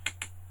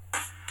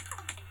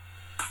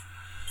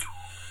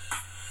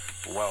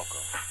Welcome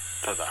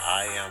to the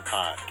I Am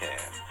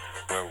Podcast,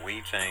 where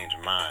we change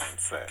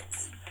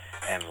mindsets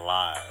and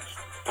lives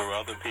through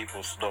other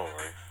people's stories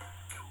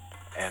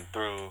and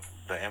through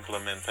the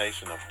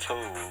implementation of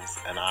tools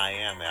and I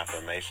Am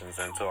affirmations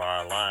into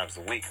our lives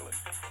weekly.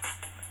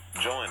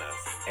 Join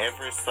us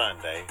every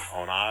Sunday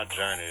on our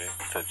journey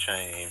to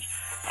change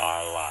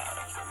our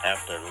lives.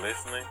 After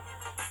listening,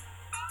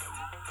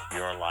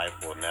 your life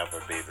will never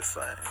be the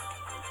same.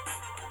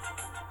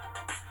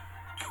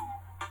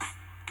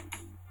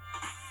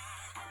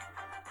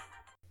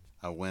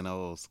 I went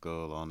old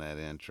school on that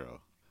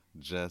intro,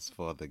 just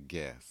for the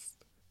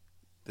guest.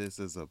 This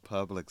is a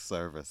public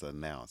service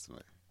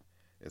announcement.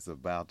 It's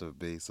about to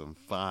be some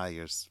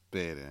fire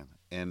spitting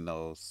in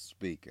those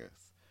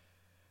speakers.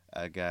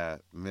 I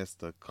got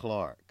Mr.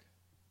 Clark,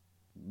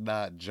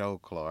 not Joe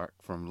Clark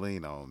from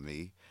Lean On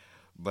Me,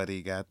 but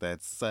he got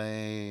that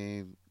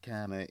same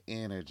kind of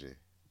energy.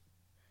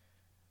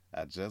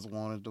 I just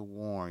wanted to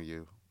warn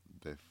you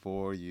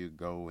before you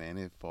go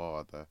any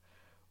farther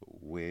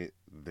with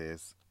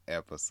this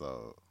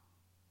episode.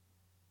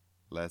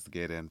 Let's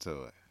get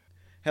into it.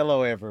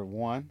 Hello,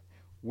 everyone.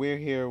 We're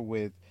here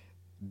with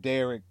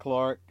Derek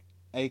Clark,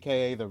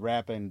 aka the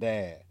Rapping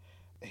Dad.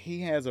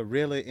 He has a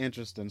really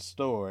interesting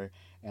story,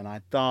 and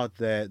I thought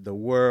that the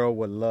world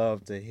would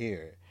love to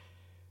hear it.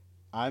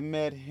 I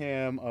met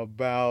him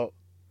about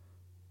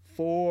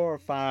 4 or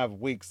 5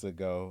 weeks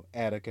ago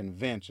at a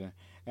convention,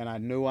 and I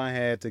knew I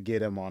had to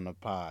get him on the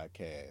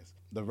podcast.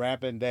 The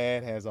Rapping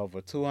Dad has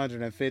over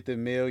 250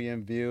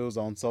 million views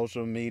on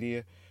social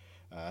media.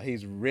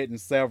 He's written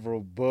several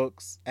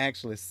books,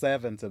 actually,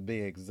 seven to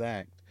be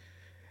exact.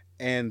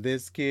 And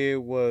this kid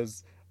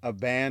was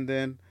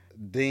abandoned,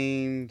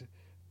 deemed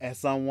as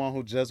someone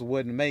who just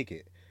wouldn't make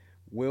it.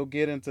 We'll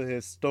get into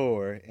his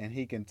story and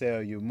he can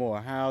tell you more.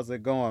 How's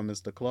it going,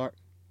 Mr. Clark?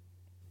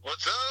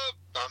 What's up?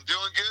 I'm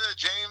doing good,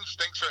 James.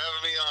 Thanks for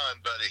having me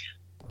on, buddy.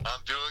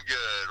 I'm doing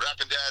good.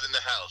 Rapping Dad in the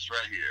house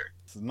right here.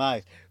 It's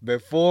nice.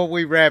 Before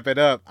we wrap it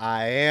up,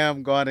 I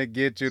am going to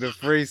get you to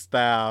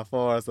freestyle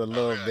for us a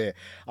little Okay. bit.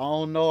 I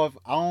don't know if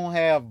I don't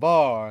have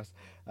bars.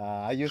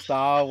 I used to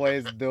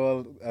always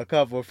do a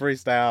couple of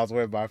freestyles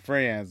with my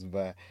friends,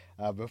 but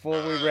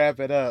before we Uh, wrap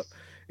it up,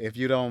 if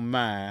you don't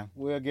mind,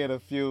 we'll get a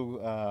few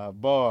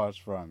bars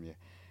from you.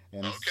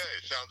 And okay,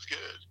 sounds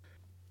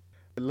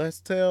good.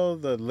 let's tell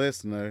the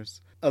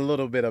listeners a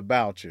little bit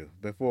about you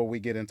before we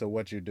get into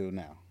what you do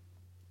now.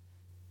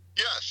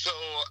 Yeah, so,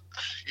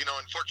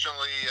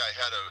 unfortunately, I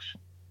had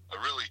a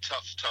really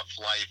tough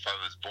life. I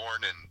was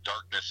born in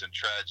darkness and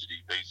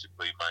tragedy,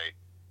 basically. My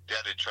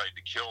dad had tried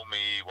to kill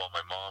me while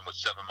my mom was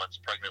 7 months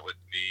pregnant with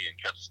me and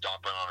kept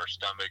stomping on her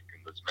stomach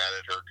and was mad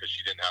at her because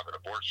she didn't have an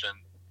abortion.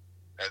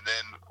 And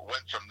then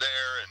went from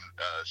there, and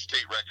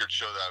state records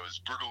show that I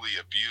was brutally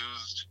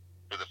abused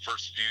for the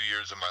first few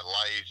years of my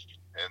life.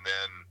 And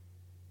then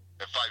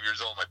at 5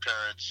 years old, my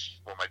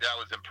dad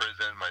was in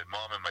prison. My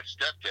mom and my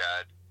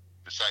stepdad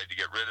decided to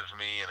get rid of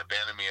me and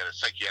abandon me at a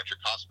psychiatric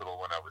hospital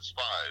when I was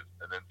 5.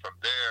 And then from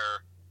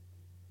there,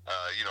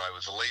 I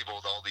was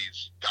labeled all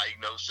these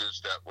diagnoses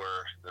that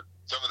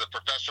some of the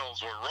professionals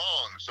were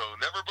wrong. So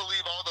never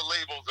believe all the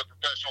labels that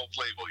professionals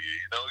label you.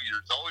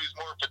 There's always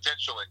more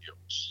potential in you.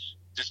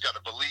 Just got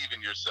to believe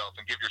in yourself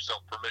and give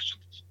yourself permission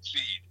to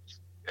succeed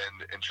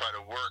and try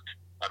to work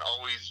on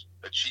always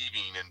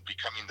achieving and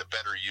becoming the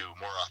better you,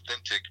 more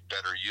authentic,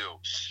 better you.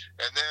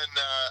 And then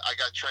I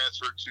got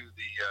transferred to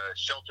the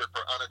shelter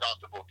for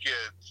unadoptable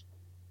kids,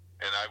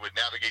 and I would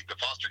navigate the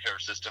foster care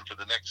system for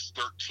the next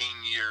 13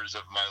 years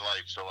of my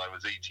life. So I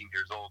was 18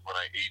 years old when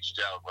I aged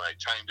out, when I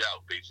timed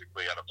out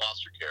basically out of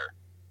foster care,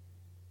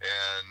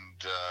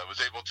 and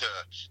was able to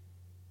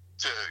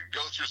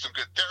go through some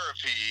good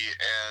therapy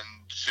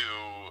and to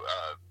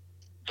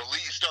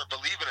start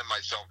believing in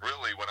myself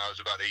really when I was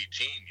about 18.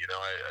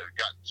 I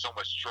got in so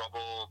much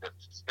trouble, been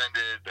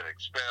suspended, been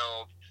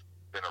expelled,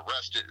 been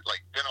arrested,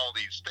 been all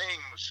these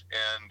things,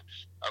 and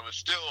I was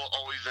still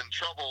always in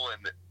trouble.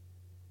 And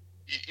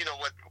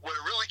what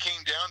it really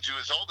came down to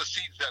is all the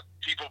seeds that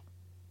people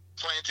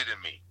planted in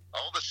me.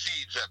 All the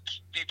seeds that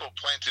people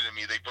planted in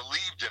me, they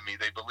believed in me.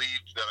 They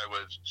believed that I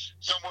was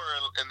somewhere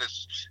in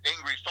this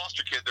angry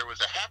foster kid, there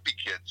was a happy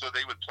kid. So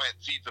they would plant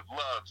seeds of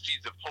love,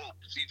 seeds of hope,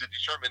 seeds of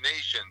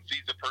determination,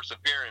 seeds of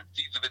perseverance,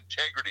 seeds of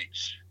integrity,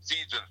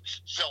 seeds of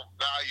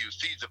self-value,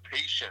 seeds of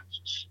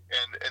patience.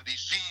 And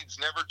these seeds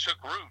never took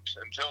root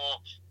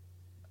until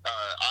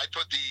I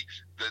put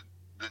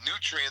the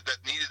nutrient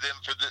that needed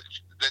them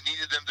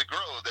to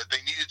grow, that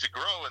they needed to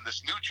grow, and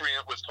this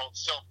nutrient was called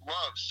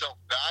self-love,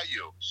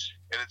 self-value.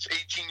 And it's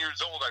 18 years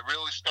old, I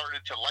really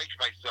started to like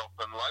myself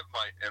and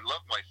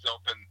love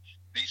myself. And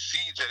these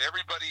seeds that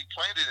everybody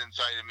planted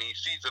inside of me,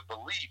 seeds of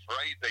belief,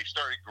 right? They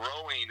started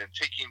growing and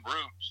taking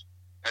root.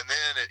 And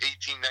then at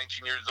 18,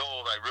 19 years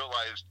old, I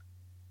realized,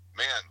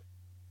 man,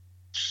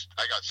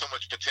 I got so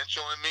much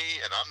potential in me,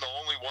 and I'm the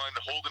only one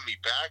holding me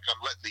back.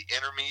 I'm letting the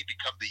inner me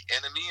become the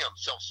enemy. I'm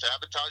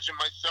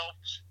self-sabotaging myself.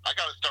 I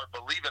got to start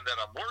believing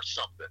that I'm worth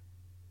something.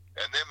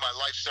 And then my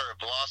life started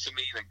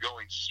blossoming and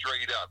going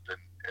straight up,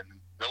 and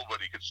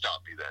nobody could stop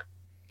me then.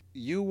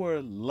 You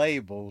were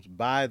labeled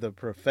by the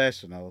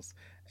professionals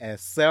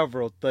as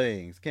several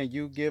things. Can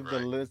you give the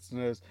Right.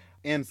 listeners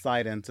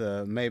insight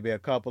into maybe a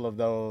couple of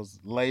those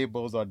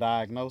labels or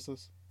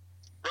diagnoses?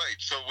 Right.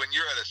 So when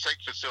you're at a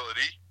psych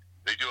facility,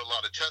 they do a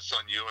lot of tests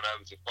on you. And I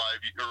was a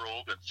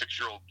 5-year-old and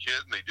 6-year-old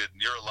kid, and they did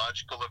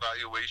neurological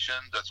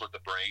evaluations. That's what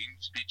the brain,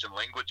 speech and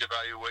language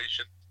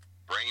evaluation,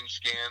 brain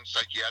scans,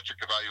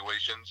 psychiatric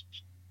evaluations.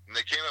 And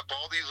they came up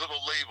all these little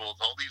labels,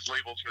 all these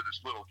labels for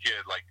this little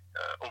kid, like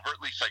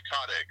overtly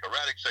psychotic,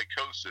 erratic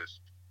psychosis,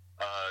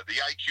 the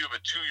IQ of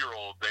a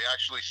 2-year-old. They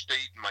actually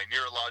state in my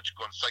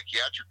neurological and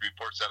psychiatric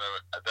reports that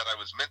I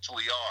was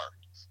mentally R.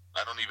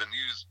 I don't even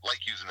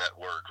like using that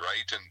word,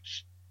 right?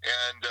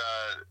 And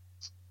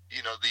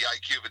the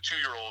IQ of a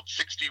 2-year-old,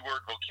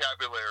 60-word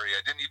vocabulary.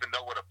 I didn't even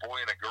know what a boy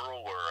and a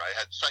girl were. I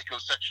had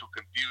psychosexual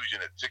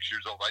confusion at 6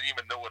 years old. I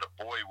didn't even know what a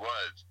boy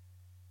was.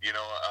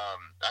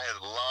 I had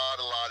a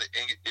lot of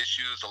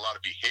issues, a lot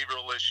of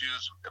behavioral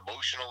issues,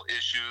 emotional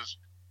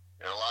issues,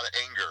 and a lot of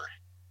anger.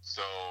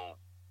 So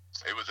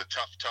it was a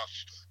tough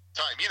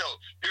time.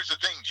 Here's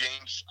the thing,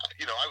 James.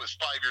 I was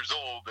 5 years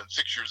old and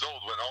 6 years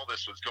old when all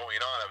this was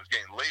going on. I was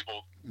getting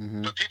labeled.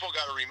 Mm-hmm. But people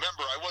got to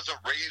remember, I wasn't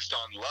raised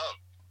on love.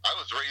 I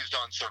was raised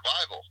on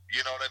survival.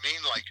 You know what I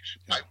mean? Like,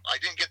 yeah. I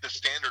didn't get the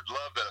standard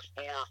love that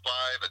a 4 or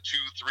 5, a 2,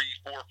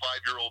 3, 4,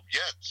 5-year-old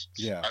gets.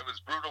 Yeah. I was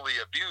brutally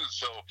abused.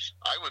 So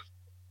I was,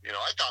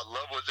 I thought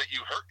love was that you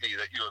hurt me,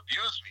 that you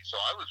abused me. So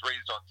I was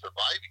raised on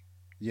surviving.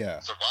 Yeah.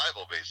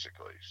 Survival,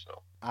 basically.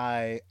 So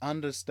I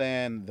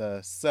understand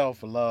the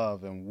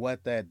self-love and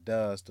what that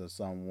does to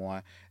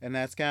someone. And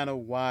that's kind of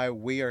why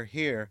we are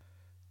here.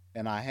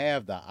 And I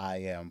have the I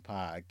Am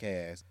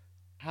podcast.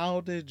 How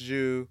did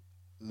you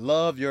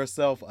love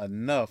yourself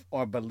enough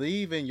or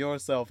believe in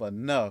yourself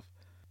enough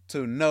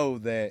to know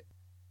that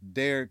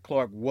Derek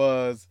Clark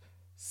was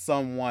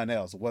someone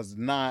else, was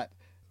not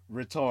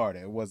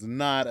retarded, was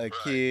not a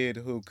kid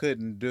who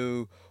couldn't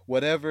do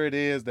whatever it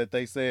is that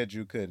they said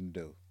you couldn't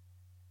do?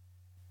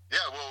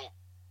 Yeah, well,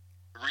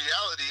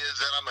 reality is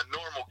that I'm a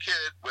normal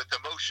kid with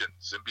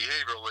emotions and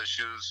behavioral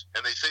issues,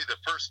 and they say the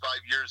first 5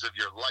 years of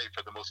your life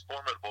are the most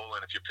formidable,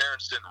 and if your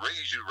parents didn't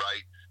raise you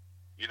right,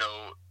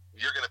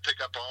 you're going to pick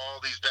up all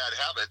these bad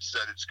habits,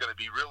 that it's going to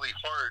be really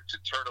hard to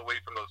turn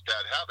away from those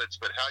bad habits.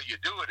 But how you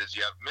do it is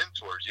you have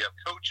mentors, you have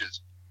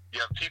coaches, you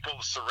have people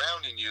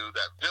surrounding you,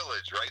 that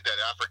village, right? That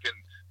African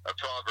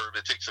proverb,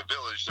 it takes a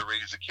village to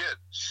raise a kid.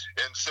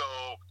 And so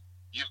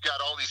you've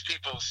got all these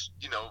people,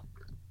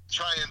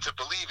 trying to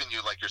believe in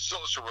you, like your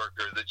social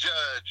worker, the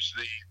judge,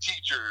 the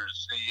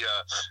teachers, the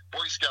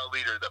Boy Scout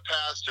leader, the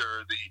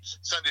pastor, the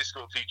Sunday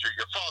school teacher,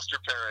 your foster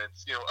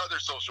parents,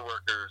 other social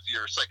workers,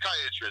 your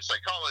psychiatrist,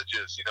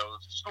 psychologist,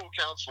 school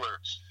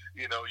counselor,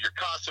 your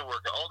CASA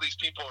worker. All these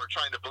people are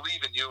trying to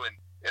believe in you.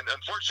 And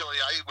unfortunately,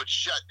 I would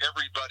shut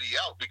everybody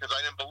out because I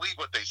didn't believe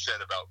what they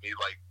said about me.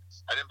 Like,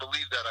 I didn't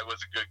believe that I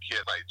was a good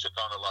kid. I took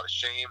on a lot of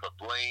shame, a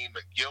blame,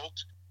 a guilt,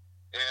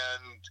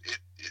 and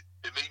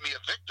it made me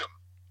a victim.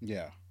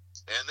 Yeah.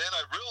 And then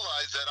I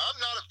realized that I'm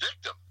not a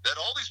victim, that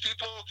all these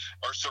people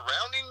are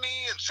surrounding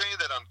me and saying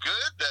that I'm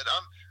good, that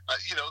I'm,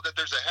 that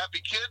there's a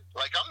happy kid.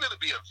 Like, I'm going to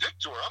be a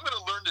victor. I'm going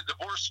to learn to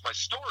divorce my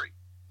story.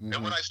 Mm-hmm.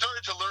 And when I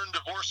started to learn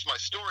divorce my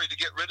story, to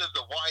get rid of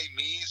the why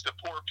me's, the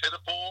poor,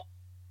 pitiful,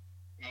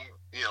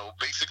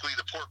 basically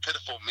the poor,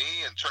 pitiful me,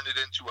 and turn it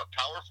into a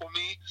powerful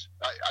me,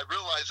 I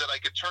realized that I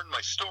could turn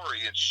my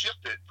story and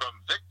shift it from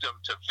victim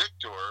to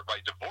victor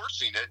by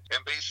divorcing it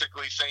and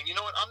basically saying, you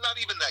know what, I'm not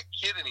even that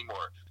kid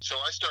anymore.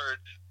 So I started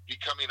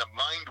becoming a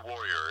mind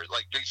warrior,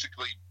 like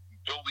basically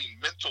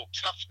building mental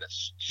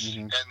toughness.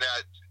 Mm-hmm. And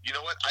that, you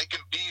know what, I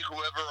can be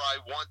whoever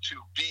I want to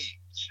be.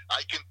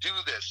 I can do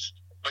this.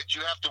 But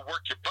you have to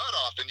work your butt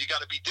off, and you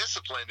got to be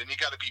disciplined, and you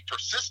got to be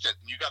persistent,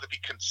 and you got to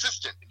be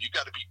consistent, and you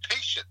got to be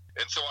patient.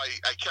 And so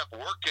I kept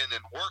working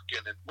and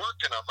working and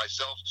working on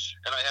myself,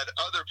 and I had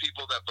other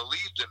people that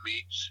believed in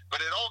me.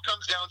 But it all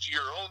comes down to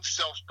your own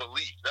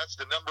self-belief. That's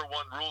the number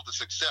one rule to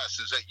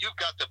success, is that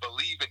you've got to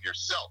believe in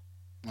yourself.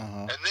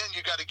 Uh-huh. And then you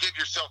got to give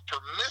yourself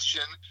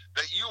permission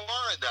that you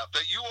are enough,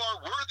 that you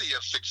are worthy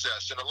of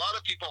success. And a lot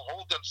of people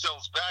hold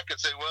themselves back and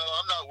say, well,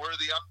 I'm not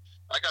worthy.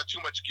 I got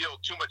too much guilt,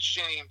 too much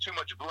shame, too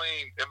much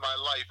blame in my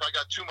life. I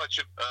got too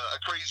much a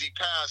crazy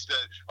past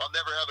that I'll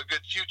never have a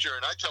good future.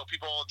 And I tell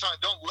people all the time,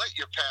 don't let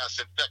your past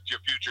infect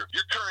your future.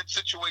 Your current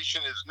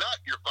situation is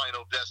not your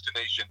final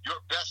destination. Your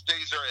best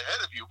days are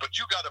ahead of you, but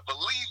you got to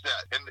believe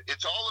that. And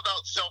it's all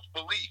about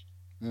self-belief.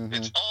 Mm-hmm.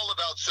 It's all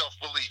about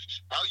self-belief.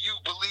 How you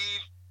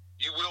believe,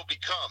 you will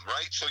become,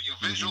 right? So you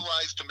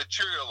visualize to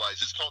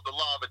materialize. It's called the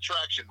law of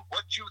attraction.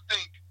 What you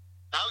think,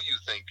 how you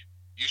think,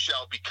 you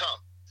shall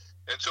become.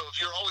 And so if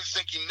you're always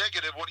thinking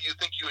negative, what do you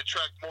think you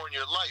attract more in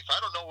your life?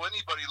 I don't know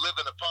anybody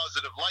living a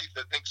positive life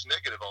that thinks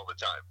negative all the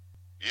time.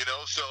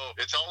 So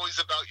it's always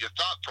about your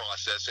thought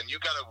process, and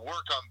you got to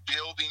work on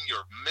building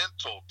your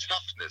mental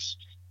toughness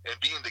and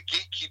being the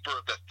gatekeeper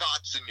of the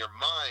thoughts in your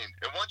mind.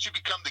 And once you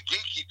become the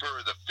gatekeeper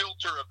or the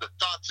filter of the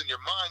thoughts in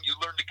your mind, you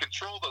learn to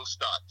control those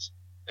thoughts.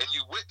 And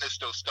you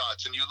witness those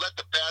thoughts, and you let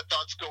the bad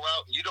thoughts go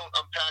out, and you don't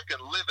unpack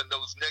and live in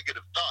those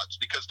negative thoughts,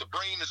 because the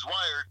is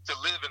wired to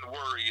live in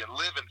worry and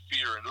live in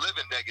fear and live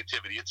in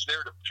negativity. It's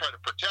there to try to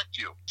protect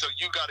you. So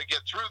you got to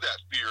get through that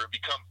fear and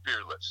become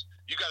fearless.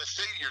 You got to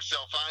say to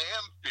yourself, I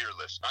am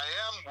fearless. I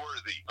am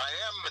worthy. I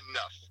am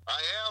enough.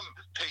 I am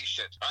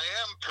patient. I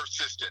am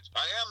persistent.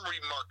 I am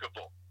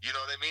remarkable. You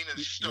know what I mean? And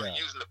start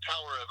using the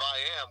power of I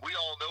am. We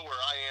all know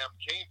where I am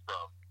came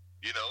from.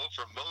 You know,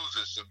 from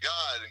Moses and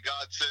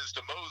God says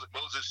to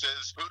Moses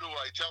says, who do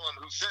I tell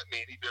him who sent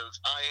me? And he goes,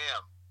 I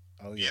am.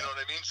 Oh, yeah. You know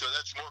what I mean? So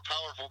that's more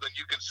powerful than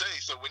you can say.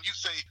 So when you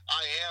say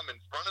I am in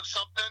front of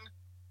something,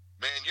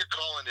 man, you're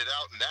calling it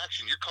out in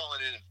action. You're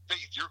calling it in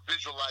faith. You're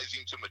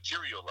visualizing to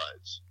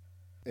materialize.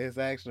 It's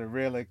actually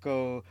really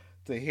cool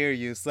to hear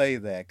you say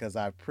that because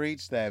I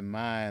preach that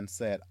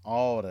mindset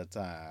all the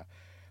time.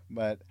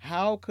 But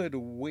how could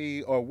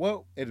we, or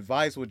what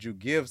advice would you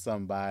give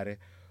somebody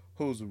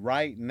who's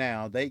right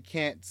now, they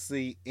can't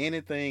see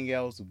anything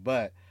else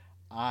but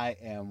I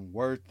am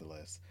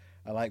worthless?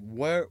 Like,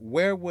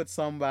 where would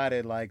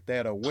somebody like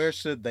that, or where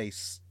should they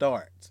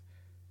start?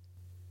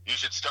 You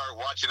should start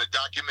watching a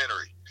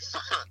documentary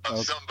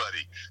of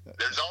somebody.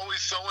 There's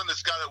always someone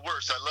that's got it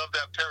worse. I love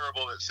that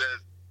parable that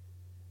says,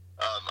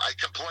 I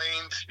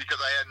complained because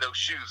I had no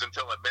shoes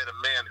until I met a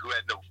man who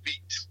had no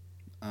feet.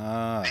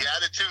 The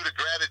attitude of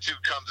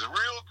gratitude comes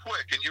real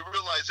quick, and you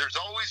realize there's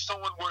always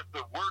someone with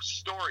the worst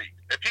story.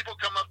 And people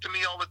come up to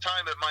me all the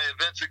time at my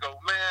events and go,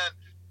 man,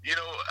 you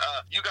know,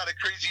 you got a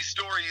crazy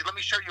story. Let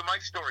me share you my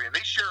story. And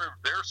they share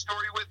their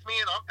story with me,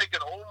 and I'm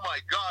thinking, oh my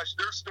gosh,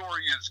 their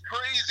story is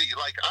crazy.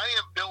 Like, I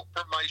am built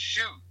for my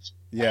shoes.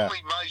 Yeah.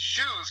 Only my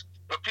shoes.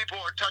 But people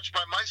are touched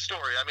by my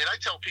story. I mean, I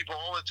tell people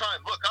all the time,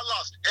 look, I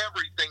lost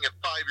everything at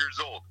 5 years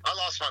old. I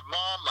lost my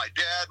mom, my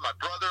dad, my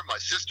brother, my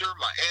sister,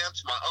 my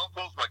aunts, my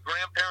uncles, my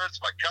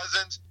grandparents, my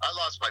cousins. I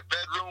lost my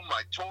bedroom,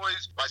 my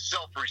toys, my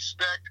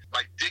self-respect,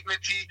 my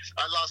dignity.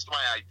 I lost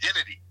my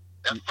identity.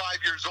 At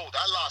 5 years old,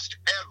 I lost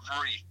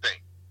everything.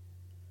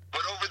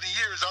 But over the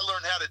years, I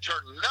learned how to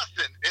turn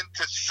nothing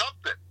into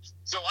something.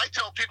 So I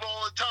tell people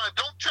all the time,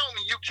 don't tell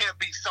me you can't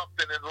be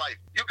something in life.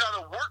 You got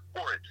to work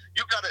for it.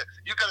 You got to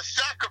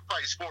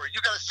sacrifice for it.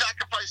 You got to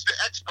sacrifice the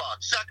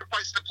Xbox,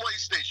 sacrifice the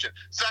PlayStation,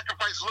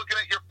 sacrifice looking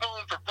at your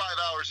phone for 5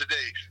 hours a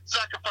day,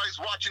 sacrifice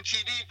watching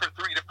TV for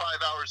 3 to 5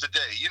 hours a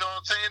day. You know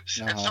what I'm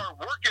saying? And start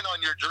working on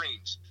your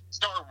dreams.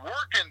 Start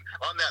working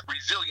on that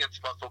resilience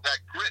muscle, that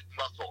grit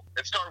muscle,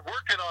 and start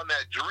working on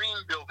that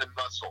dream building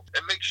muscle,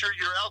 and make sure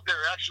you're out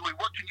there actually,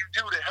 what can you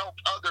do to help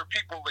other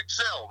people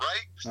excel,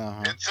 right?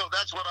 And so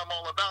that's what I'm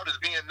all about, is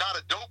being not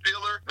a dope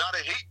dealer, not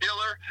a hate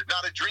dealer,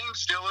 not a dream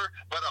stealer,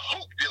 but a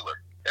hope dealer.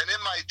 And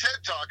in my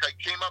TED Talk, I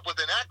came up with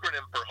an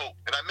acronym for hope,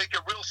 and I make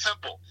it real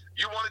simple.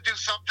 You want to do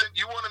something,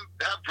 you want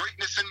to have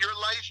greatness in your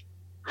life,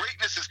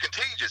 greatness is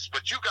contagious,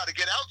 but you got to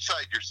get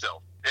outside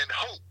yourself and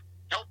hope.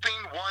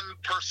 Helping one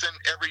person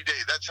every day.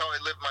 That's how I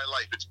live my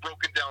life. It's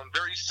broken down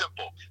very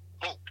simple.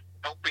 Hope.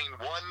 Helping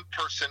one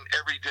person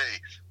every day.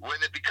 When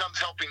it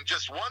becomes helping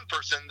just one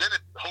person, then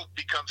hope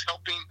becomes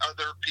helping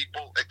other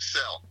people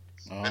excel.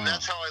 And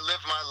that's how I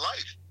live my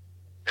life.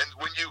 And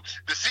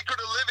the secret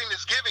of living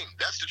is giving.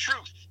 That's the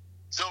truth.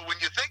 So when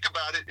you think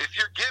about it, if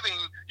you're giving,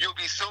 you'll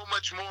be so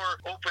much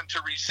more open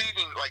to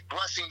receiving. Like,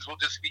 blessings will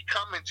just be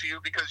coming to you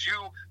because you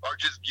are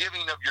just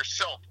giving of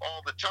yourself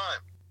all the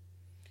time.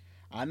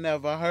 I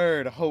never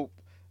heard hope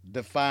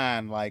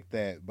defined like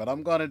that, but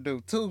I'm going to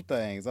do two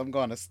things. I'm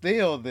going to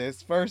steal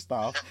this, first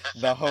off,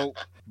 the hope,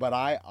 but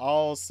I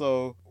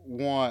also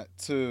want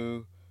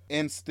to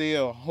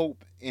instill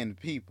hope in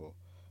people.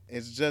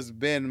 It's just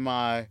been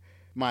my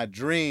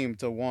dream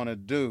to want to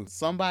do.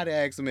 Somebody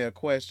asked me a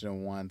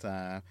question one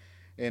time,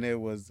 and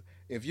it was,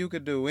 if you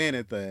could do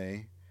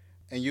anything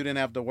and you didn't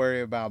have to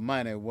worry about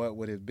money, what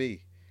would it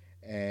be?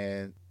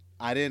 And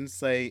I didn't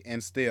say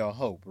instill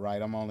hope,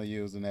 right? I'm only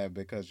using that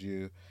because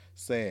you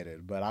said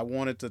it. But I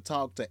wanted to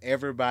talk to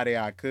everybody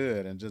I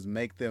could and just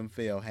make them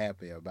feel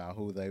happy about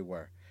who they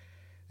were.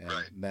 And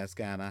that's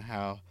kind of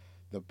how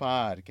the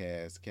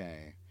podcast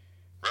came.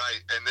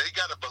 Right. And they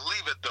got to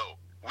believe it, though.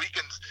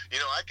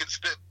 I can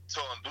spit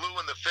till I'm blue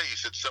in the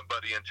face at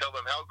somebody and tell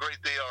them how great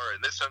they are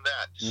and this and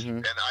that.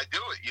 And I do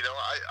it.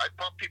 I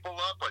pump people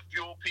up, I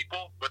fuel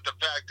people. But the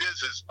fact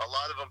is a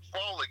lot of them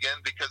fall again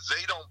because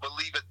they don't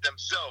believe it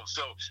themselves.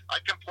 So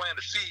I can plant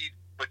a seed,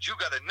 but you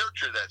got to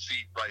nurture that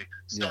seed by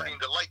starting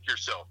to like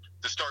yourself,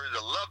 to start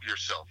to love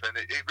yourself. And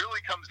it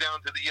really comes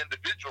down to the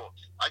individual.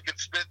 I can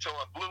spit till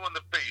I'm blue in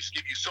the face,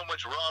 give you so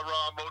much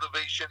rah-rah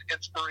motivation,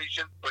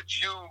 inspiration, but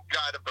you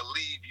got to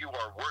believe you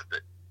are worth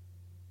it.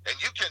 And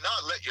you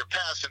cannot let your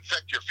past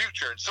infect your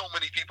future. And so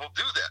many people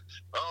do that.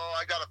 Oh,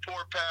 I got a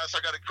poor past.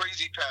 I got a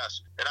crazy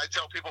past. And I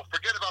tell people,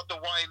 forget about the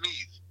why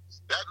me's.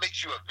 That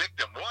makes you a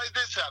victim. Why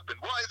this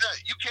happened? Why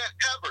that? You can't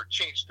ever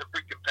change the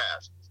freaking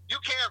past. You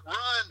can't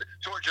run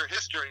towards your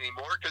history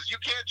anymore because you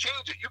can't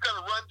change it. You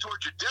got to run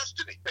towards your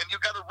destiny. And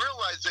you got to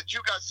realize that you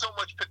got so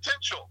much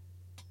potential.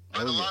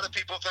 But a lot of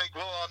people think,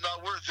 well, I'm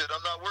not worth it.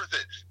 I'm not worth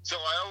it. So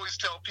I always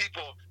tell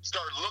people,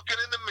 start looking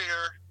in the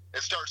mirror and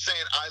start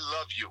saying, I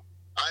love you.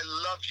 I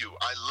love you.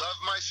 I love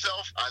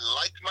myself. I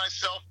like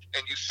myself.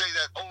 And you say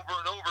that over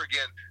and over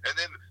again. And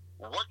then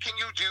what can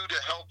you do to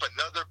help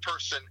another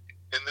person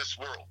in this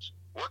world?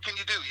 What can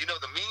you do? You know,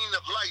 the meaning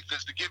of life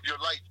is to give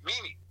your life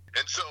meaning.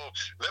 And so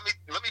let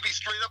me be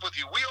straight up with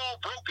you. We all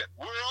broken.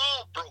 We're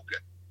all broken.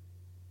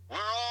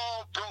 We're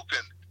all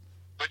broken.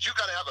 But you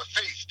got to have a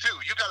faith too.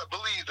 You got to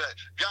believe that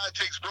God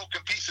takes broken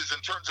pieces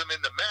and turns them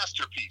into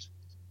masterpieces.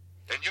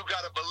 And you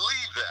got to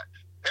believe that.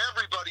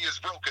 Everybody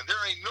is broken. There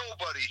ain't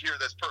nobody here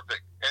that's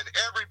perfect. And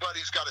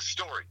everybody's got a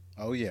story.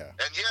 Oh, yeah.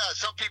 And yeah,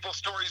 some people's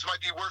stories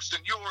might be worse than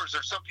yours,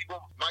 or some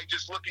people might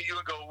just look at you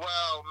and go,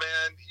 wow,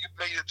 man, you've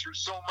made it through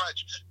so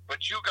much.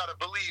 But you got to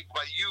believe,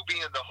 by you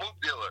being the hope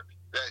dealer,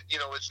 that, you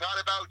know, it's not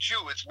about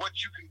you. It's what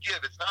you can give.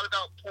 It's not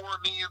about poor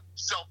me,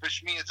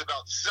 selfish me. It's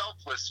about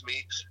selfless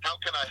me. How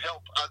can I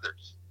help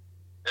others?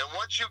 And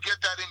once you get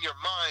that in your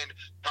mind,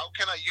 how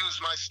can I use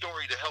my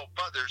story to help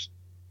others?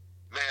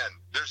 Man,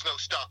 there's no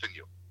stopping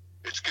you.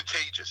 It's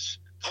contagious.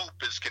 Hope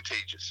is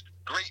contagious.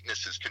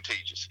 Greatness is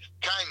contagious.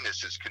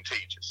 Kindness is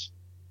contagious.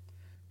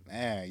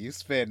 Man, you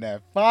spitting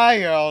that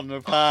fire on the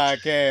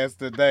podcast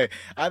today.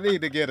 I need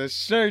to get a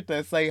shirt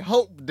that say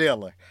Hope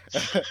Dealer.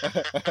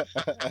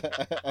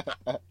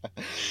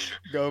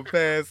 Go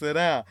pass it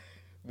out.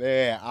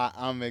 Man,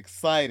 I'm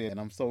excited,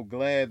 and I'm so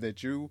glad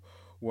that you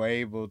were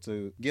able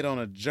to get on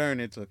a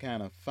journey to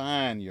kind of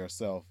find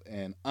yourself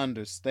and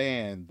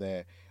understand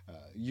that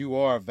you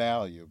are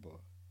valuable.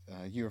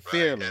 You're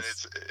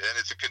fearless. Right. And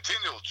it's a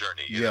continual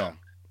journey. You know?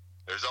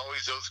 There's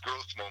always those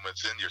growth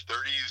moments in your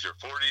 30s, your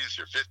 40s,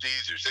 your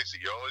 50s, your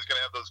 60s. You're always going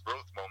to have those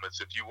growth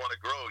moments. If you want to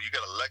grow, you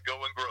got to let go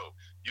and grow.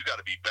 You got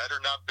to be better,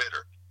 not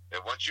bitter.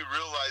 And once you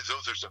realize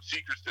those are some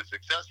secrets to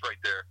success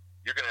right there,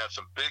 you're going to have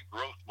some big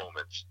growth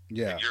moments.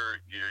 Yeah. And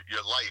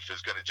your life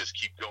is going to just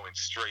keep going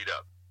straight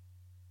up.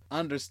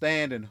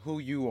 Understanding who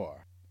you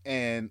are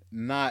and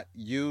not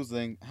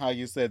using, how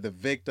you said, the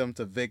victim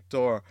to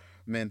victor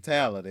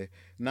mentality,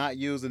 not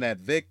using that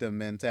victim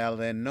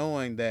mentality, and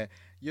knowing that,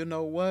 you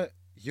know what,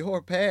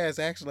 your past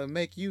actually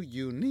make you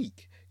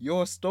unique.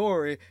 Your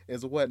story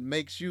is what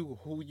makes you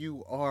who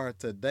you are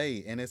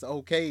today, and it's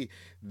okay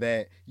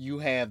that you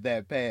have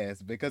that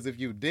past, because if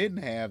you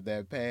didn't have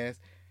that past,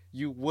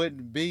 you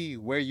wouldn't be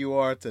where you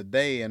are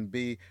today and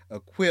be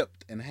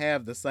equipped and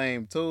have the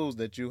same tools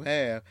that you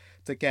have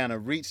to kind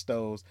of reach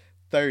those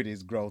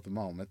 30s growth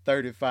moment,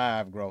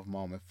 35 growth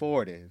moment,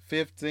 40,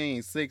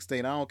 15,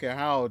 16, I don't care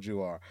how old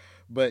you are.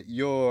 But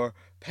your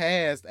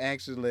past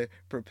actually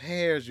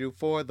prepares you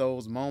for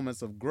those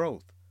moments of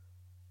growth.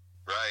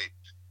 Right.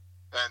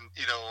 And,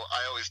 you know,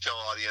 I always tell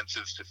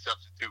audiences to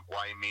substitute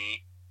why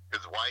me,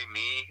 because why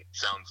me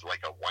sounds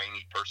like a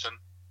whiny person.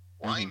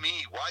 Why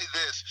me? Why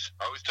this?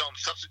 I always tell them,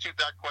 substitute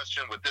that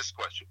question with this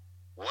question.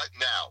 What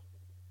now?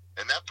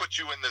 And that puts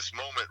you in this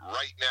moment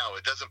right now.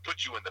 It doesn't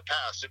put you in the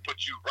past. It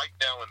puts you right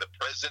now in the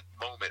present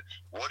moment.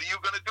 What are you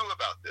going to do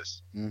about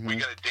this? We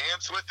going to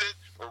dance with it,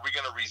 or are we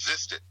going to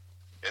resist it?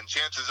 And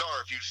chances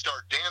are, if you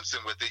start dancing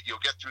with it,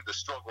 you'll get through the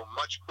struggle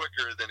much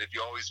quicker than if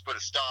you always put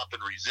a stop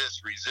and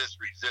resist.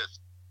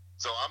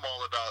 So I'm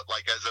all about,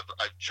 like, as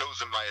I've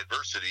chosen my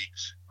adversity,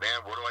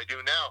 man, what do I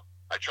do now?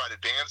 I try to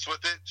dance with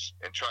it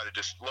and try to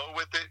just flow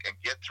with it and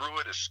get through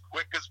it as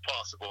quick as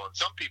possible. And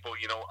some people,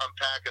 you know,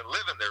 unpack and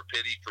live in their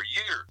pity for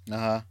years.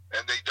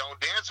 And they don't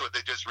dance with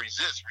it, just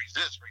resist.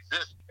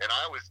 And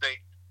I always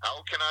think,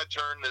 how can I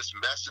turn this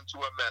mess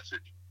into a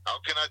message? How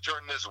can I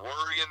turn this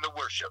worry into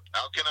worship?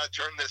 How can I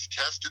turn this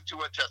test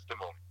into a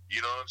testimony?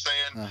 You know what I'm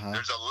saying?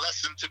 There's a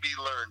lesson to be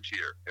learned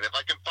here. And if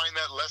I can find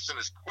that lesson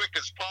as quick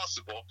as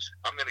possible,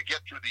 I'm going to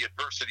get through the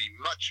adversity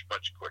much,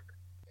 much quicker.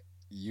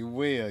 You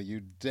will.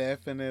 You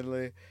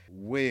definitely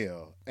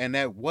will. And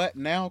that what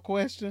now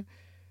question,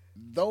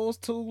 those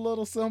two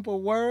little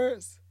simple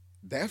words,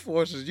 that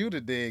forces you to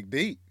dig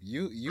deep.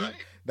 Right.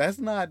 That's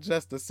not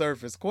just a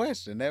surface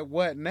question. That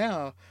what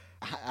now,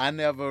 I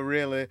never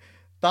really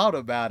thought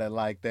about it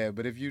like that.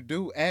 But if you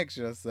do ask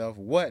yourself,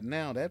 what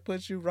now, that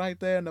puts you right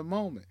there in the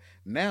moment.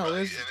 Now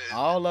it's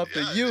all up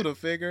to you to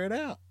figure it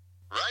out.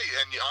 Right.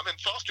 And I'm in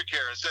foster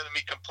care. Instead of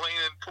me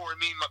complaining, poor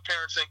me, my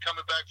parents ain't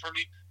coming back for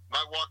me.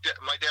 My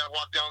dad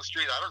walked down the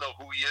street. I don't know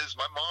who he is.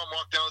 My mom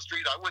walked down the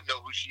street. I wouldn't know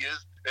who she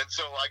is. And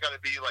so I got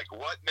to be like,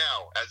 what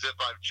now? As if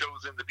I've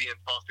chosen to be in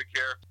foster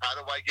care. How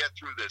do I get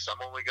through this? I'm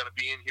only going to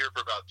be in here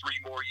for about 3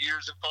 more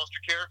years in foster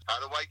care.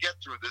 How do I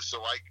get through this so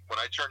when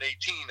I turn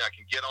 18, I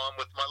can get on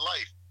with my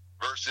life?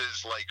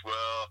 Versus like,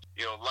 well,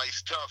 you know,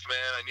 life's tough,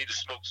 man. I need to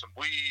smoke some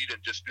weed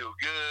and just feel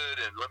good,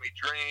 and let me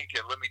drink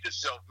and let me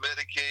just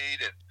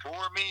self-medicate. And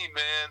poor me,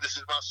 man, this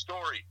is my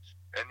story.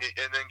 And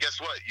then guess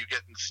what? You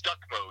get in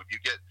stuck mode. You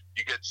get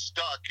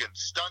stuck and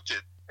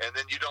stunted, and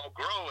then you don't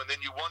grow, and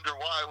then you wonder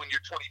why when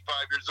you're 25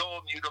 years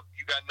old and you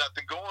got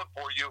nothing going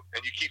for you,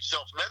 and you keep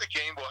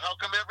self-medicating. Well, how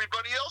come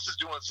everybody else is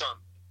doing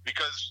something?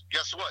 Because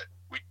guess what?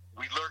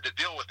 We learned to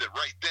deal with it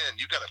right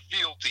then. You got to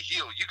feel to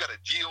heal. You got to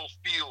deal,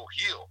 feel,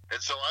 heal. And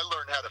so I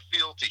learned how to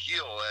feel to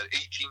heal at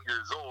 18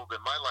 years old,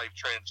 and my life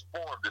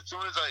transformed. As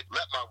soon as I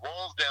let my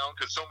walls down,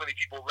 because so many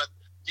people let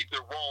keep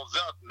their walls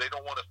up and they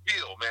don't want to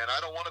feel, man, I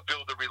don't want to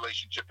build a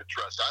relationship of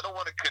trust. I don't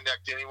want to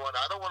connect to anyone.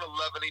 I don't want to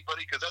love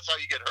anybody because that's how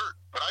you get hurt.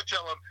 But I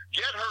tell them,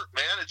 get hurt,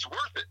 man. It's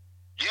worth it.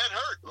 Get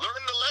hurt.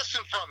 Learn the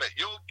lesson from it.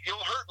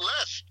 You'll hurt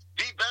less.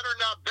 Be better,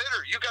 not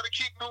bitter. You got to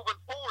keep moving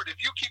forward.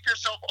 If you keep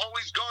yourself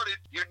always guarded,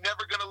 you're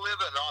never going to live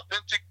an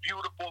authentic,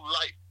 beautiful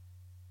life.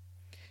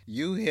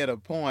 You hit a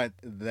point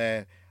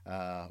that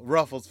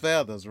ruffles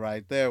feathers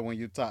right there when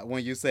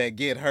you said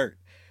get hurt,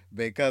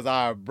 because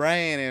our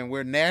brain and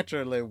we're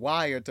naturally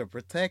wired to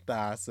protect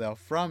ourselves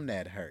from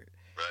that hurt.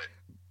 Right.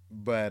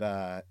 But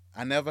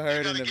I never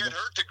heard you gotta get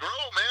hurt to grow,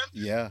 man.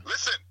 Yeah.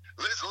 Listen.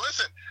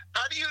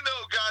 How do you know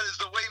God is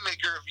the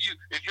waymaker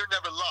if you're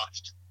never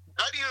lost?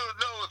 How do you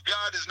know if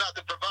God is not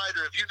the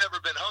provider if you've never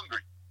been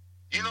hungry?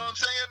 You know what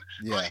I'm saying?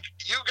 Yeah. Like,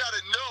 you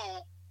gotta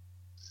know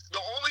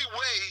the only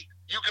way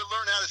you can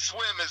learn how to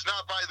swim is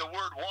not by the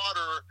word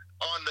water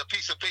on the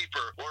piece of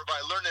paper or by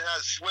learning how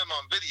to swim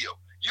on video.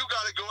 You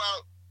gotta go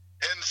out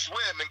and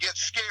swim and get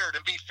scared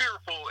and be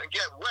fearful and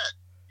get wet.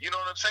 You know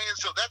what I'm saying?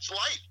 So that's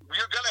life.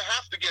 You're going to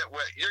have to get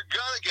wet. You're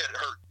going to get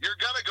hurt. You're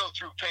going to go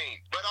through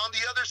pain. But on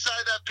the other side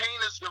of that pain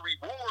is the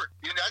reward.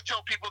 You know, I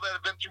tell people that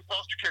have been through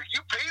foster care, you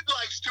paid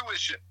life's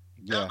tuition.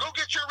 Yeah. Now go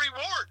get your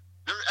reward.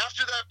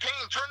 After that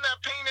pain, turn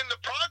that pain into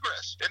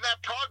progress. And that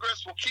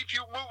progress will keep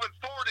you moving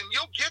forward and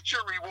you'll get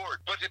your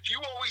reward. But if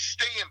you always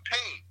stay in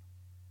pain,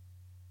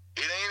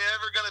 it ain't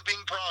ever going to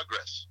bring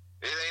progress.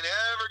 It ain't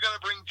ever going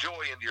to bring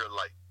joy into your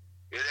life.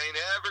 It ain't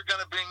ever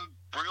going to bring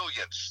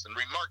brilliance and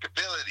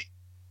remarkability.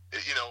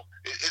 You know,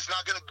 it's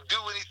not going to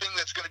do anything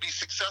that's going to be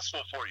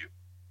successful for you.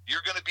 You're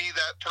going to be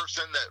that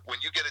person that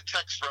when you get a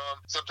text from,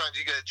 sometimes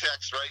you get a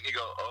text, right, and you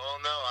go, oh,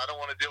 no, I don't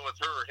want to deal with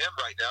her or him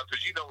right now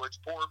because, you know, it's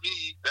poor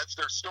me. That's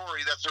their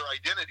story. That's their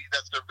identity.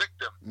 That's their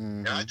victim.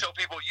 Mm-hmm. And I tell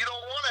people, you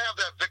don't want to have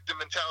that victim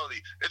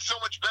mentality. It's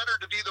so much better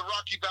to be the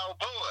Rocky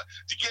Balboa,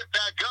 to get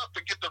back up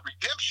and get the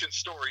redemption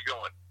story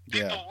going.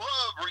 People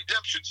love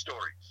redemption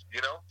stories, you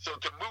know? So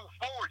to move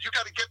forward, you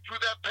got to get through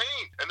that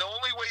pain. And the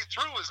only way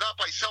through is not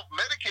by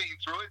self-medicating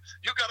through it.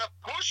 You got to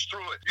push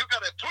through it. You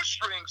got to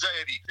push through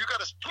anxiety. You got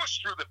to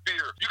push through the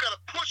fear. You got to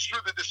push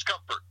through the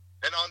discomfort.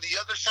 And on the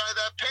other side of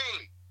that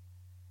pain,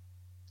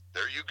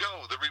 there you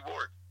go, the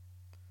reward.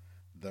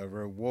 The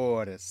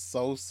reward is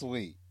so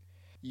sweet.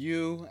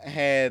 You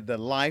had the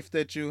life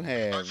that you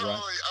had, I'm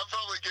probably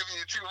giving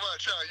you too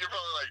much, huh? You're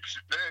probably like,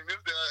 dang, this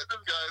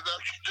guy's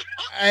out.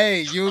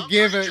 Hey,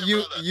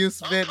 you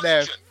spit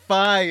that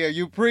fire,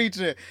 you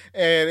preaching,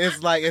 and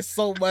it's like it's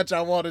so much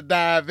I want to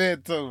dive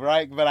into,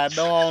 right? But I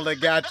know I only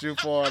got you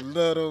for a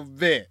little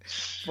bit,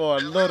 We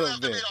don't have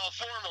to be all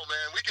formal,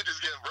 man. We can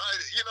just get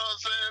right. You know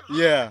what I'm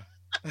saying?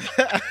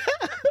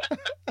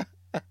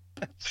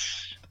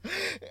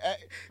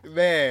 Yeah.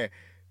 Man,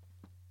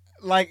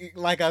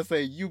 like I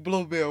said, you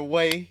blew me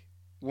away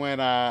when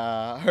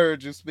I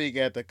heard you speak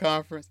at the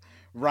conference.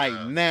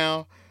 Right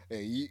now,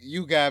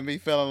 you got me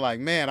feeling like,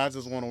 man, I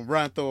just want to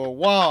run through a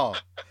wall.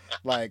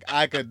 Like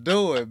I could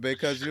do it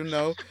because, you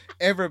know,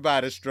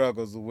 everybody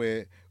struggles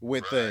with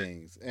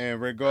things,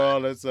 and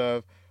regardless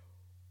of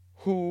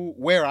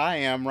where I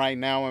am right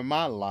now in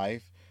my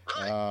life,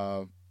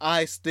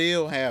 I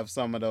still have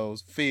some of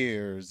those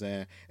fears,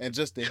 and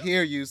just to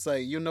hear you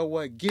say, you know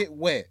what, get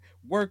wet,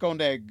 work on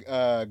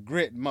that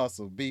grit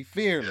muscle, be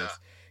fearless,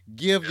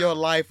 give your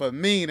life a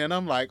meaning.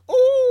 I'm like,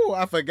 ooh,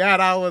 I forgot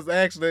I was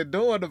actually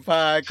doing the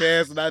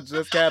podcast, and I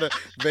just kind of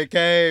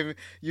became,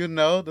 you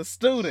know, the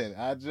student.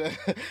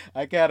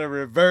 I kind of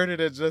reverted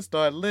and just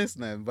started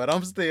listening, but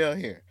I'm still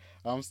here.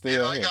 I'm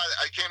still here.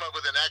 I came up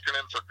with an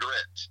acronym for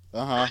GRIT.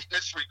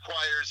 Greatness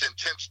requires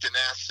intense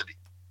tenacity.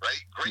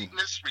 Right?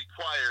 Greatness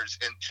requires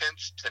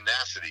intense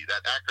tenacity,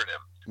 that acronym.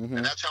 Mm-hmm.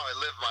 And that's how I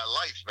live my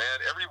life, man.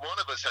 Every one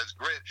of us has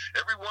grit.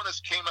 Every one of us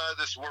came out of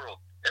this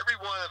world. Every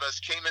one of us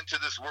came into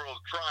this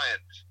world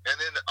crying. And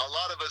then a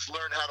lot of us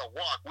learned how to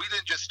walk. We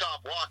didn't just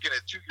stop walking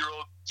at 2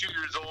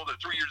 years old or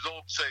 3 years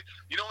old and say,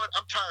 you know what,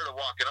 I'm tired of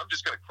walking. I'm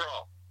just going to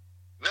crawl.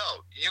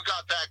 No, you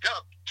got back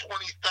up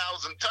 20,000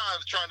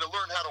 times trying to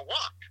learn how to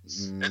walk.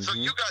 Mm-hmm. And so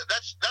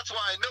that's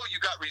why I know you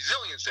got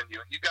resilience in you,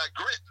 and you got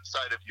grit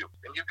inside of you,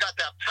 and you've got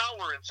that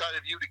power inside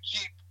of you to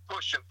keep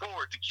pushing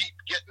forward, to keep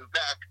getting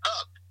back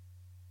up.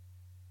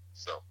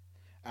 So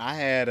I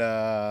had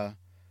a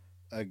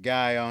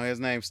guy on,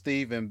 his name's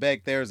Stephen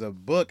Beck. There's a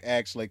book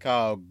actually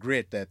called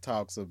Grit that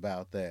talks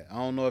about that. I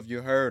don't know if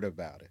you heard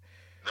about it.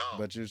 No.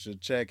 But you should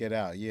check it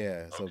out.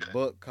 Yeah, it's a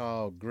book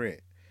called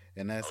Grit.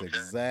 And that's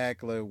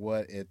exactly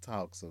what it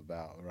talks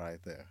about right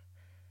there.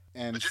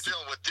 And but you're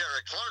dealing with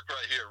Derek Clark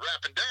right here,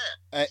 rapping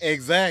dad.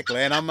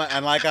 Exactly.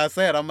 And like I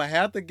said, I'm going to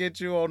have to get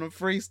you on a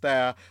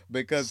freestyle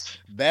because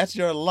that's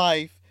your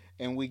life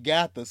and we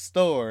got the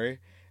story.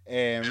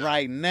 And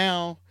right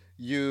now,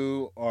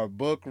 you are a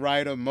book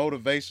writer,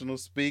 motivational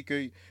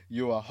speaker.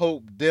 You're a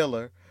hope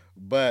dealer.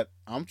 But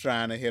I'm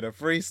trying to hit a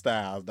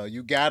freestyle, though.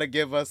 You got to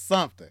give us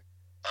something.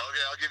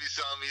 Okay, I'll give you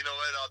some. You know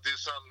what? I'll do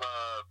some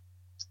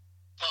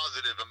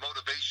positive and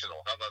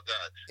motivational. How about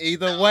that?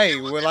 Either way,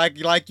 we're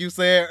like you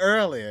said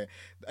earlier.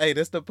 Hey,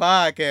 this the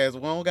podcast.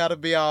 We don't got to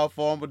be all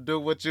formal. Do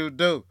what you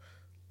do.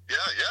 Yeah,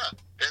 yeah.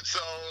 And so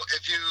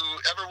if you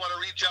ever want to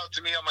reach out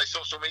to me on my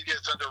social media,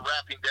 it's under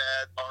Rapping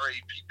Dad,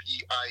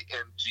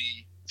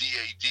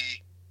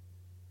 RAPPINGDAD.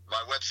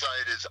 My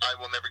website is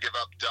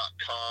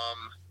iwillnevergiveup.com.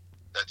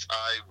 That's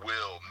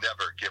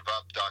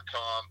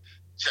iwillnevergiveup.com.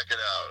 Check it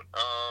out.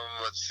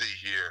 Let's see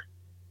here.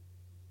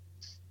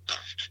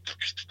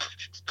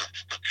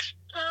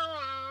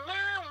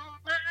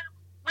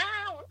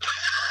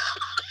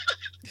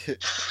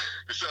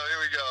 So here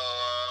we go.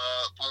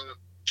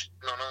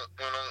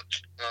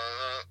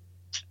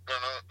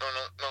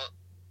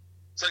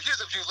 So here's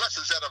a few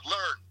lessons that I've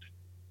learned.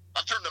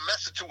 I've turned a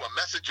message to a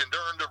message and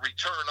earned a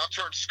return. I've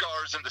turned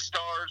scars into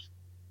stars.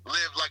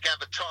 Live like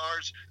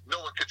avatars. No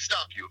one can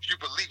stop you if you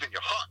believe in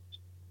your heart.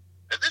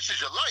 And this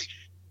is your life.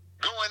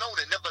 Going on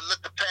and never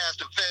let the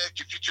past infect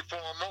your future for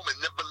a moment.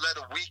 Never let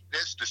a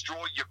weakness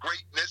destroy your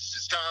greatness.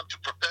 It's time to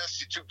profess.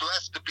 You're too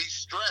blessed to be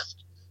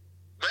stressed.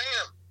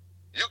 Bam!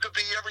 You could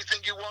be everything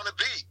you want to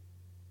be.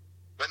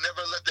 But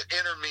never let the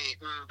enemy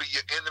be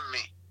your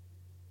enemy.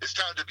 It's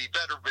time to be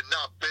better but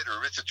not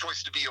bitter. It's a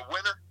choice to be a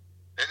winner,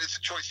 and it's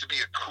a choice to be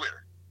a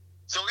quitter.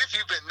 So if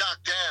you've been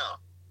knocked down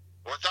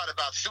or thought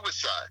about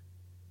suicide,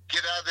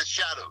 get out of the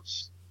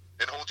shadows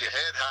and hold your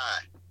head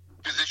high,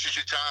 because this is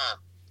your time,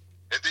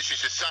 and this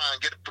is your sign.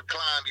 Get up and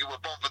climb. You were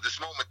born for this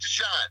moment to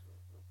shine.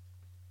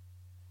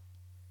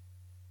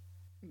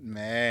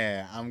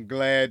 Man, I'm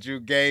glad you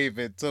gave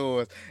it to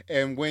us.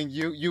 And when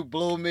you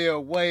blew me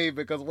away,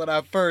 because when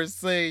I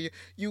first seen you,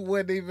 you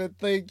wouldn't even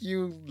think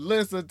you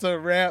listen to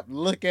rap,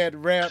 look at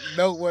rap,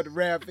 know what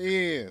rap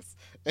is.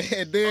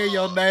 And then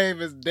your Oh, name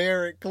is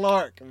Derek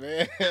Clark,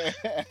 man.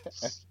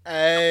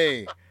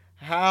 Hey,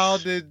 how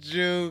did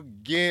you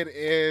get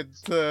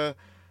into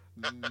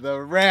the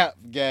rap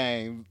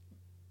game?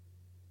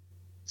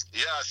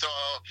 yeah. So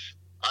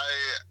I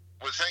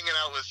was hanging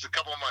out with a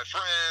couple of my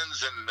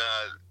friends, and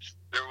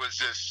there was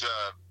this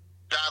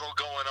battle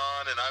going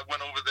on, and I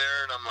went over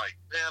there, and I'm like,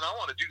 man, I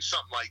want to do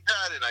something like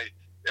that. And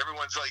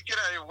everyone's like, get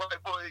out of here,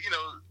 white boy,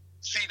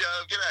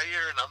 C-Dub, get out of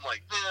here. And I'm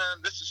like,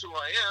 man, this is who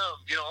I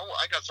am.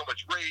 I got so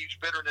much rage,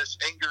 bitterness,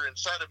 anger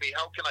inside of me.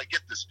 How can I get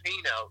this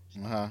pain out?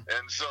 Uh-huh.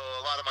 And so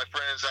a lot of my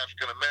friends,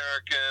 African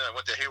American, I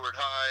went to Hayward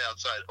High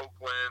outside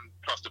Oakland,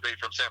 across the bay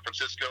from San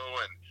Francisco,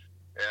 and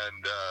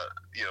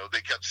they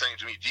kept saying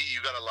to me, D,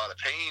 you got a lot of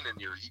pain, and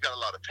you got a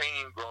lot of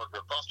pain growing up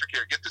in foster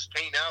care. Get this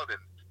pain out.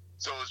 And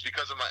so it was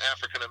because of my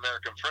African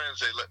American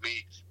friends. They let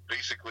me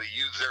basically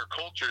use their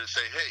culture to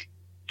say, hey,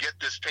 get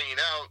this pain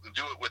out and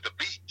do it with a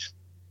beat.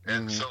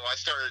 And Mm-hmm. so I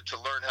started to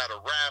learn how to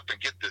rap and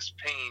get this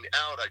pain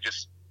out.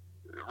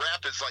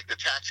 Rap is like the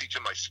taxi to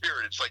my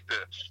spirit. It's like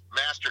the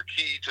master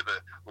key to the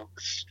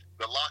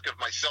lock of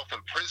my self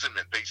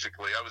imprisonment.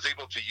 Basically, I was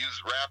able to use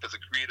rap as a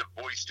creative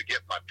voice to get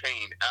my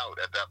pain out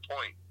at that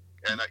point.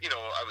 And I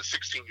was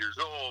 16 years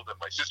old, and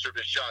my sister had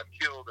been shot and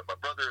killed, and my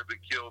brother had been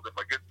killed, and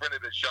my good friend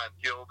had been shot and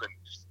killed, and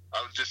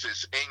I was just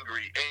this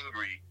angry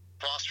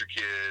foster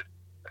kid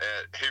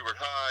at Hayward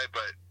High.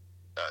 But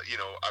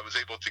I was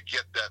able to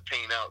get that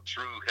pain out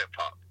through hip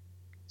hop.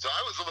 So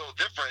I was a little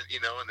different,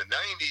 in the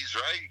 90s,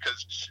 right?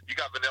 Because you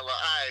got Vanilla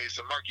Ice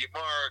and Marky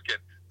Mark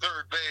and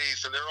Third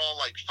Base, and they're all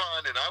like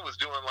fun. And I was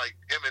doing like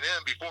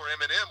Eminem before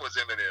Eminem was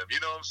Eminem. You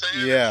know what I'm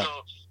saying? And Yeah. so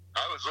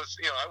I was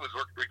listening, I was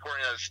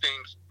recording at a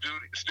Sting's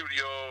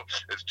studio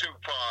as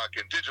Tupac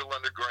and Digital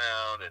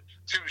Underground and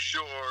Too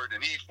Short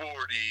and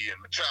E40 and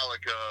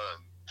Metallica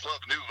and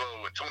Club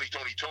Nouveau and Tony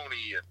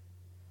and,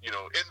 In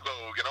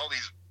Vogue and all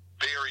these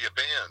Bay Area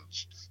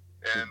bands.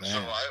 And so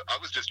Damn. I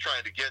was just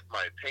trying to get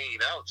my pain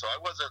out. So I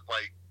wasn't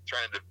like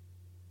trying to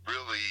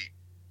really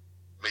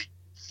make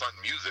fun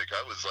music.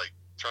 I was like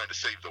trying to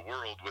save the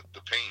world with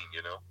the pain.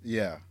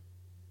 Yeah.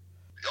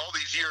 All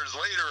these years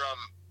later,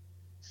 I'm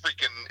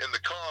freaking in the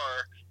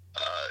car,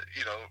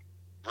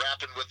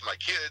 rapping with my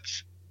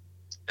kids.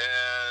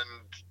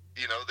 And,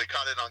 they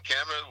caught it on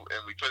camera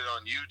and we put it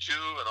on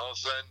YouTube. And all of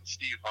a sudden,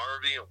 Steve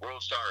Harvey and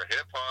World Star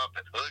Hip Hop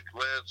and Hood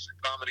Clips and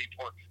Comedy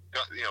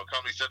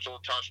Central,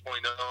 Tosh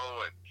Point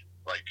oh, and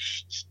like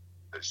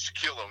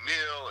Shaquille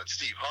O'Neal and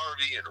Steve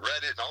Harvey and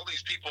Reddit, and all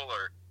these people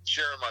are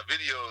sharing my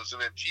videos,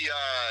 and then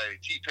T.I.,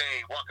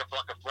 T-Pain, Waka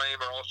Flocka Flame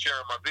are all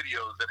sharing my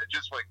videos, and it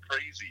just went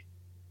crazy.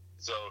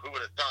 So who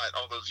would have thought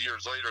all those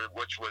years later,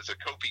 which was a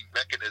coping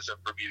mechanism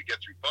for me to get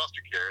through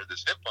foster care,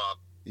 this hip hop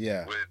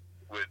Yeah. would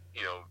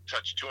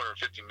touch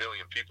 250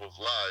 million people's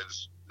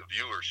lives, the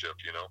viewership.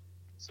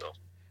 So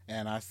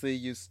And I see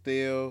you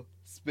still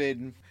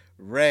spitting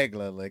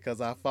regularly because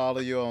I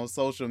follow you on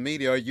social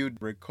media. Are you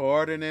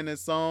recording any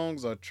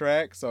songs or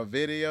tracks or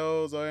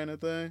videos or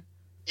anything?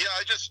 yeah,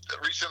 I just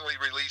recently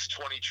released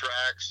 20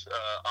 tracks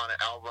on an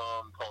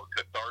album called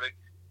Cathartic.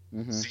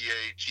 Mm-hmm.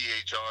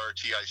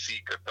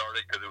 CATHRTIC,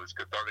 Cathartic, because it was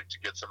cathartic to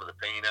get some of the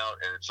pain out,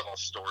 and it's all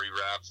story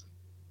raps and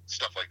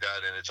stuff like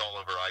that, and it's all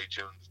over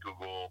iTunes,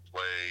 Google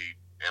Play,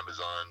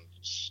 Amazon,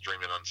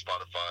 streaming on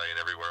Spotify and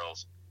everywhere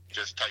else.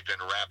 Just type in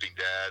Rapping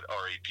Dad,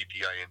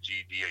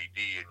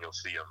 RAPPINGDAD, and you'll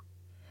see them.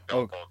 They'll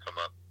Oh, all come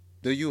up.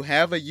 do you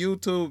have a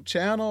YouTube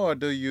channel or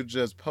do you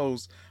just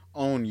post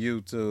on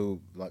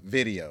YouTube like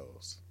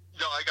videos?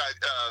 No, I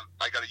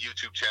got a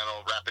YouTube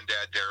channel, Rappin'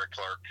 Dad Derek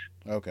Clark.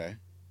 Okay.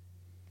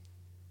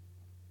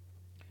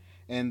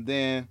 And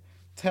then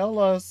tell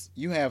us,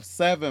 you have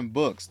 7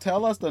 books.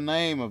 Tell us the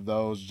name of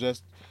those,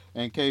 just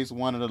in case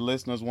one of the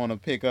listeners want to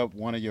pick up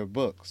one of your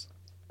books.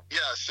 Yeah,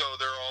 so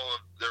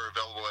they're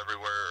available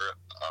everywhere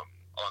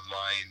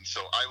online.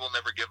 So I Will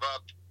Never Give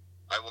Up.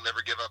 I Will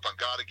Never Give Up on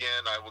God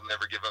Again. I Will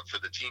Never Give Up for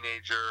the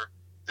Teenager.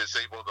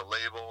 Disable the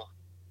Label.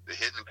 The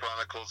Hidden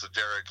Chronicles of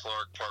Derek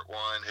Clark, Part 1.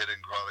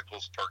 Hidden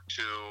Chronicles, Part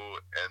 2.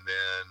 And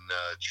then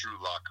True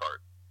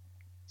Lockhart.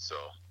 So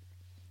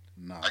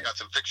Nice. I got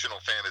some fictional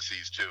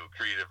fantasies too,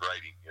 creative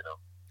writing, you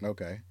know.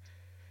 Okay.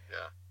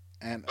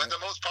 Yeah. But the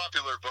most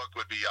popular book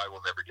would be I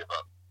Will Never Give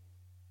Up.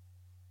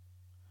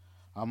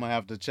 I'm going to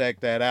have to check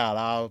that out.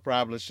 I'll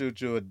probably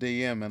shoot you a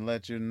DM and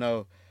let you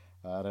know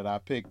that I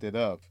picked it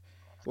up.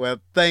 Well,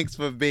 thanks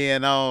for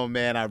being on,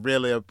 man. I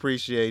really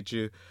appreciate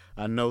you.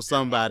 I know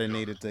somebody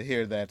needed to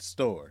hear that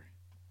story.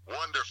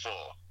 Wonderful.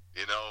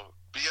 You know,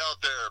 be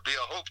out there. Be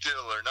a hope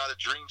dealer, not a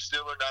dream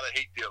stealer, not a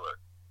hate dealer.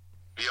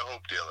 Be a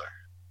hope dealer.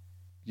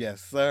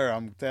 Yes, sir.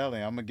 I'm telling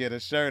you, I'm going to get a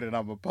shirt and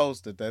I'm going to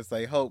post it that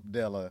say Hope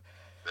Dealer.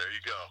 There you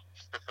go.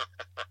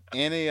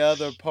 Any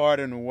other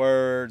parting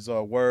words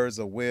or words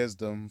of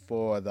wisdom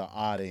for the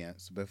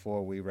audience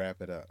before we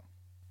wrap it up?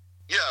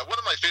 Yeah, one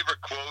of my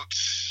favorite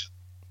quotes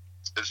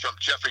is from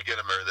Jeffrey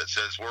Gitomer that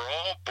says, we're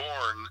all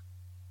born,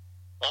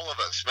 all of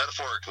us,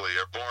 metaphorically,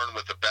 are born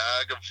with a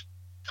bag of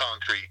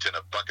concrete and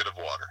a bucket of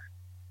water.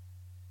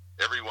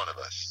 Every one of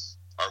us.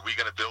 Are we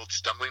going to build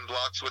stumbling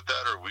blocks with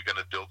that, or are we going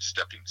to build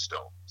stepping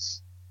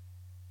stones?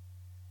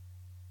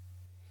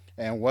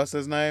 And what's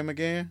his name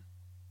again?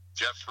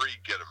 Jeffrey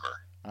Gitomer.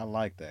 I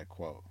like that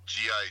quote.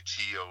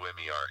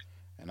 Gitomer.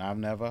 And I've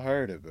never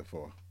heard it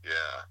before.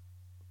 Yeah.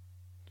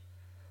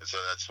 And so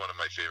that's one of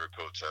my favorite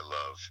quotes I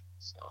love.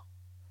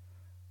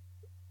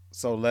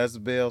 So let's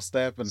build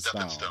stepping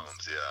stones. Stepping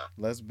stones, yeah.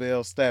 Let's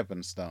build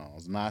stepping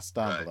stones, not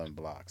stumbling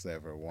blocks,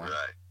 everyone.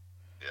 Right.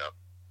 Yep.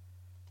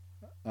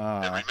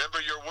 And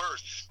remember your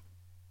worth.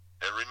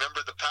 And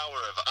remember the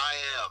power of I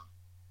am.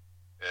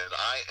 And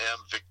I am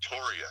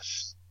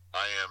victorious.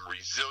 I am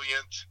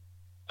resilient.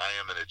 I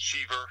am an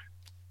achiever.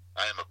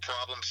 I am a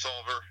problem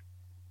solver.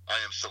 I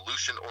am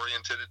solution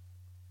oriented.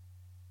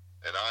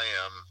 And I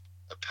am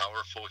a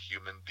powerful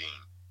human being.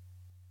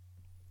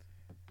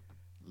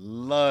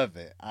 Love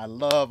it. I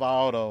love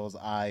all those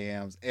I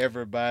ams.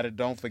 Everybody,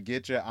 don't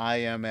forget your I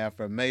am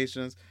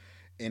affirmations.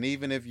 And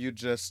even if you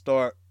just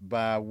start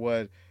by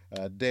what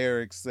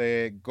Derek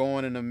said,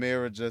 going in the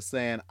mirror just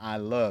saying, I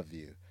love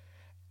you.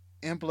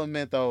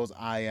 Implement those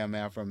I am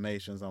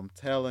affirmations. I'm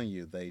telling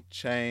you, they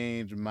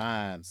change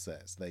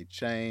mindsets. They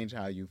change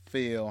how you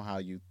feel, how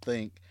you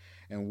think,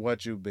 and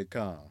what you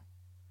become.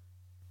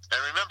 And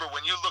remember,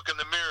 when you look in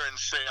the mirror and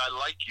say, I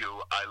like you,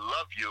 I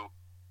love you,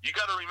 you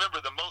got to remember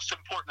the most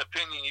important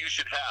opinion you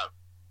should have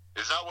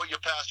is not what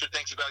your pastor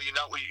thinks about you,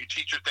 not what your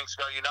teacher thinks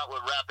about you, not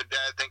what Rappin'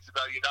 Dad thinks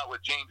about you, not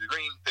what James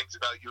Green thinks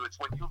about you. It's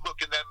when you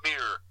look in that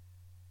mirror,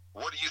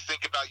 what do you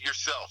think about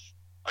yourself?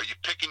 Are you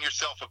picking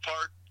yourself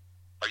apart?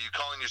 Are you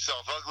calling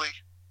yourself ugly?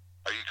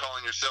 Are you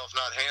calling yourself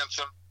not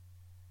handsome?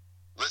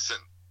 Listen,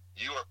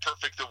 you are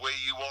perfect the way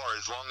you are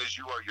as long as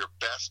you are your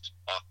best,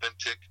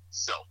 authentic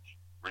self.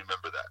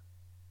 Remember that.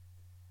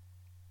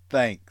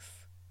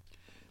 Thanks.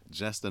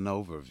 Just an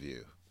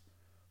overview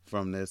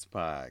from this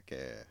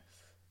podcast,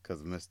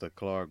 because Mr.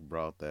 Clark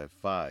brought that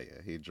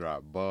fire. He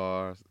dropped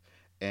bars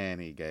and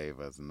he gave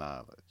us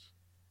knowledge.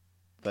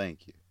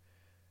 Thank you.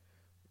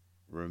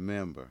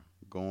 Remember,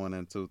 going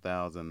in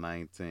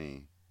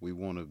 2019, we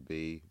want to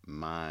be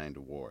mind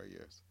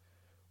warriors.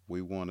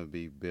 We want to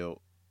be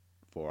built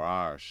for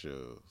our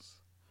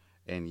shoes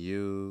and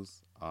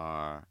use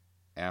our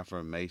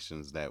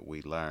affirmations that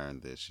we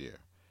learned this year.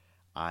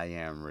 I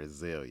am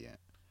resilient.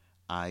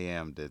 I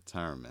am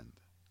determined.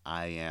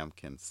 I am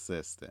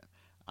consistent.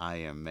 I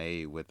am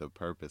made with the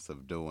purpose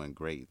of doing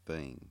great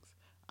things.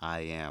 I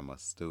am a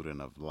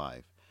student of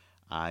life.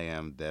 I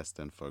am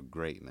destined for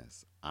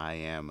greatness. I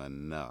am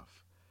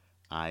enough.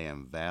 I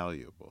am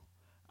valuable.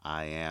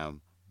 I am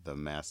the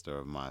master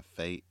of my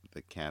fate,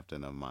 the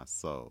captain of my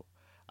soul.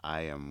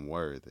 I am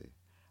worthy.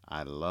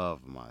 I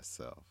love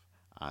myself.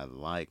 I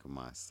like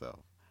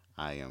myself.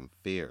 I am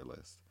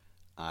fearless.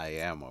 I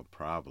am a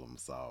problem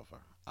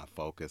solver. I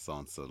focus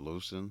on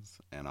solutions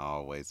and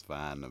always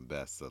find the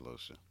best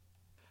solution.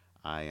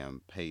 I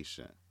am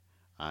patient.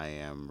 I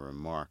am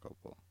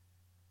remarkable.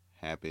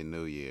 Happy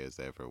New Year's,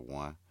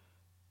 everyone.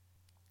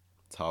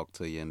 Talk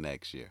to you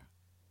next year.